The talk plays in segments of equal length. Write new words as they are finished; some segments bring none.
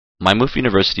My Moof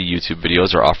University YouTube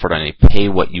videos are offered on a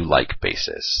pay-what-you-like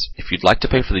basis. If you'd like to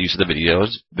pay for the use of the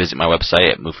videos, visit my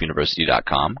website at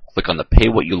moofuniversity.com, click on the Pay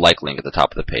What You Like link at the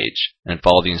top of the page, and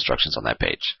follow the instructions on that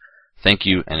page. Thank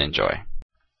you and enjoy.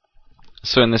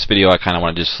 So in this video, I kind of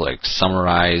want to just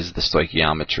summarize the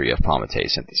stoichiometry of palmitate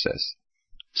synthesis.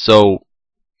 So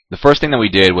the first thing that we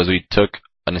did was we took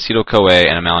an acetyl-CoA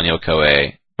and a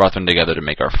malonyl-CoA, brought them together to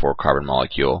make our 4-carbon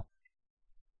molecule.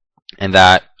 And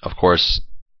that, of course,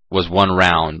 was one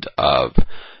round of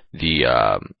the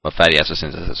fatty acid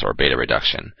synthesis, or beta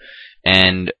reduction.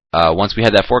 And once we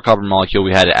had that 4-carbon molecule,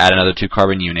 we had to add another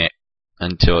 2-carbon unit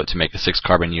to make the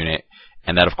 6-carbon unit.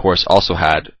 And that, of course, also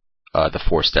had the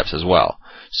 4 steps as well.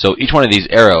 So each one of these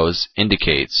arrows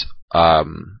indicates a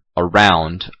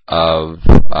round of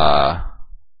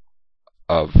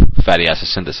fatty acid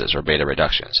synthesis, or beta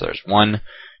reduction. So there's 1,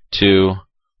 2,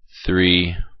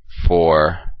 3,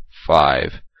 4,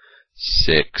 5,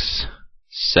 6,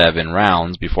 7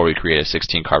 rounds before we create a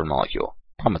 16-carbon molecule,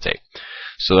 palmitate.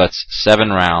 So that's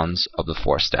 7 rounds of the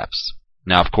 4 steps.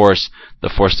 Now, of course, the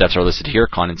 4 steps are listed here: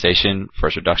 condensation,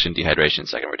 first reduction, dehydration,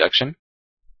 second reduction.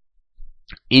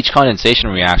 Each condensation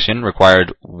reaction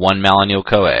required 1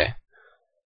 malonyl-CoA,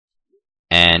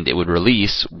 and it would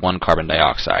release 1 carbon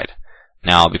dioxide.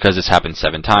 Now, because this happened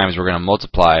 7 times, we're going to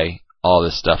multiply all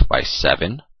this stuff by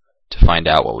 7 to find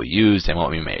out what we used and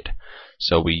what we made.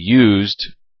 So we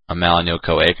used a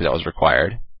malonyl-CoA because that was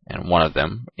required, and 1 of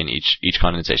them in each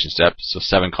condensation step. So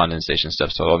 7 condensation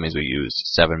steps total means we used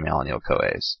 7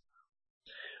 malonyl-CoAs.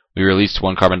 We released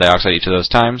 1 carbon dioxide each of those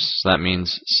times, so that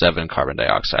means 7 carbon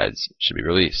dioxides should be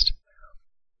released.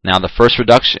 Now the first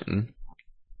reduction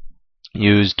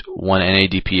used 1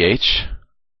 NADPH,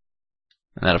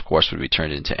 and that of course would be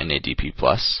turned into NADP+,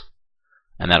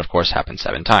 and that of course happened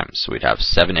 7 times. So we'd have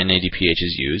 7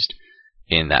 NADPHs used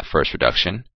in that first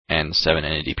reduction, and 7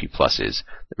 NADP pluses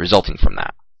resulting from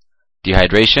that.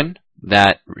 Dehydration,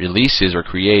 that releases or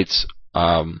creates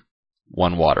 1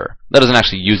 water. That doesn't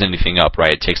actually use anything up,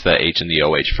 right? It takes the H and the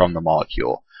OH from the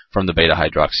molecule, from the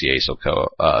beta-hydroxyacyl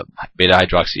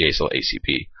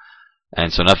ACP,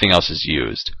 and so nothing else is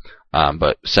used.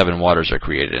 But 7 waters are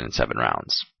created in 7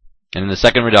 rounds. And in the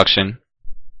second reduction,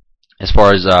 as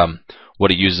far as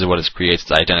what it uses and what it creates,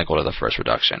 it's identical to the first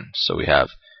reduction. So we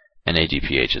have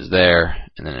NADPH is there,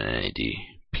 and then an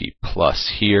NADP plus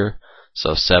here.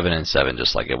 So 7 and 7,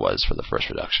 just like it was for the first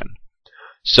reduction.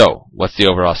 So what's the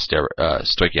overall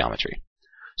stoichiometry?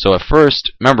 So at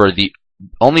first, remember,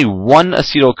 only one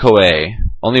acetyl-CoA,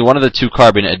 only one of the 2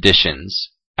 carbon additions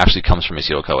actually comes from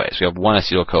acetyl-CoA. So we have 1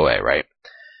 acetyl-CoA, right?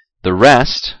 The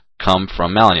rest come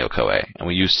from malonyl-CoA, and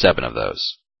we used 7 of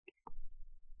those.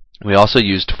 We also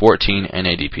used 14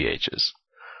 NADPHs.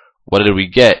 What did we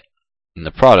get in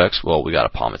the products? Well, we got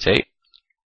a palmitate,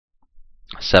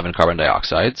 7 carbon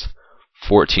dioxides,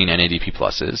 14 NADP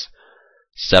pluses,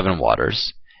 7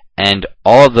 waters, and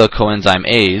all of the coenzyme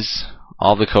A's,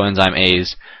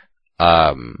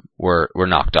 were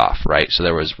knocked off, right? So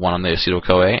there was 1 on the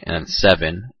acetyl-CoA and then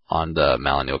 7 on the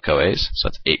malonyl-CoAs, so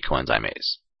that's 8 coenzyme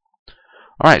A's.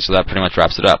 Alright, so that pretty much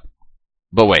wraps it up.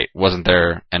 But wait, wasn't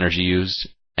there energy used?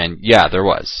 And yeah, there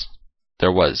was.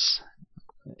 There was.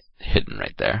 Hidden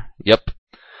right there. Yep.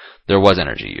 There was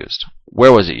energy used.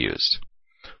 Where was it used?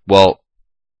 Well,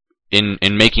 in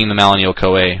making the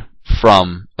malonyl-CoA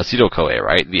from acetyl-CoA,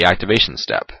 right? The activation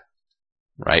step,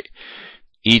 right?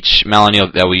 Each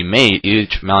malonyl-CoA that we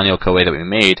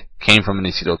made came from an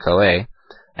acetyl-CoA,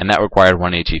 and that required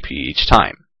 1 ATP each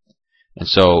time. And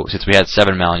so, since we had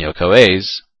 7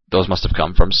 malonyl-CoAs, those must have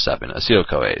come from 7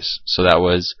 acetyl-CoAs. So that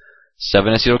was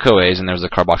 7 acetyl-CoAs, and there was a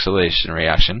carboxylation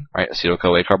reaction, right?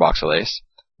 Acetyl-CoA carboxylase,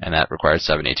 and that required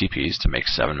 7 ATPs to make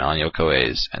 7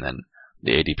 malonyl-CoAs, and then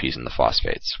the ADPs and the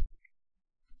phosphates.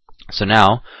 So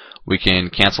now we can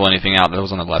cancel anything out that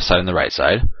was on the left side and the right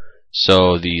side.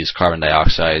 So these carbon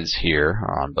dioxides here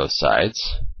are on both sides.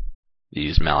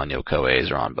 These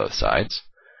malonyl-CoAs are on both sides.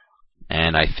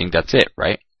 And I think that's it,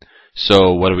 right?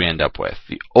 So what do we end up with?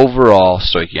 The overall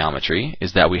stoichiometry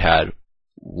is that we had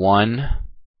 1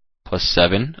 plus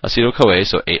 7 acetyl-CoAs,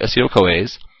 so 8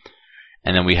 acetyl-CoAs,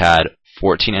 and then we had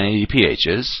 14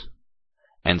 NADPHs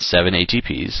and 7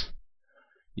 ATPs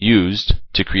used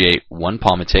to create 1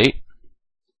 palmitate,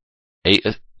 8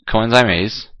 coenzyme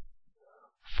A's,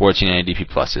 14 NADP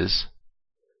pluses,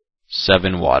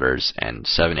 7 waters, and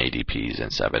 7 ADPs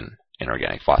and 7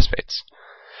 inorganic phosphates.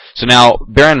 So now,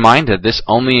 bear in mind that this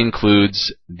only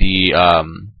includes the,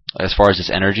 as far as this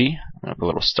energy, I'm going to put a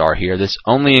little star here, this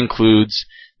only includes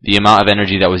the amount of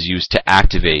energy that was used to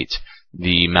activate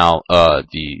the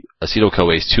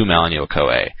acetyl-CoAs to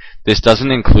malonyl-CoA. This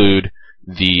doesn't include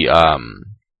the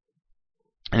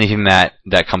anything that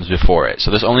comes before it.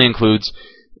 So this only includes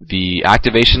the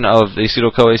activation of the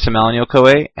acetyl-CoAs to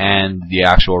malonyl-CoA and the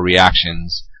actual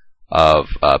reactions of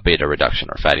beta reduction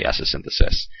or fatty acid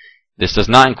synthesis. This does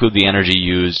not include the energy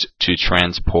used to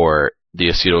transport the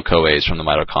acetyl-CoAs from the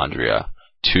mitochondria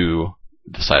to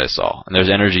the cytosol. And there's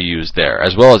energy used there,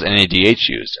 as well as NADH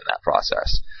used in that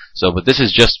process. So, but this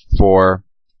is just for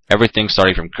everything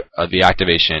starting from the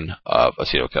activation of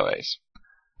acetyl-CoAs.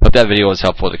 Hope that video was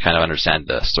helpful to kind of understand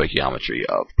the stoichiometry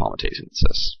of palmitate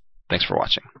synthesis. Thanks for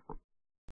watching.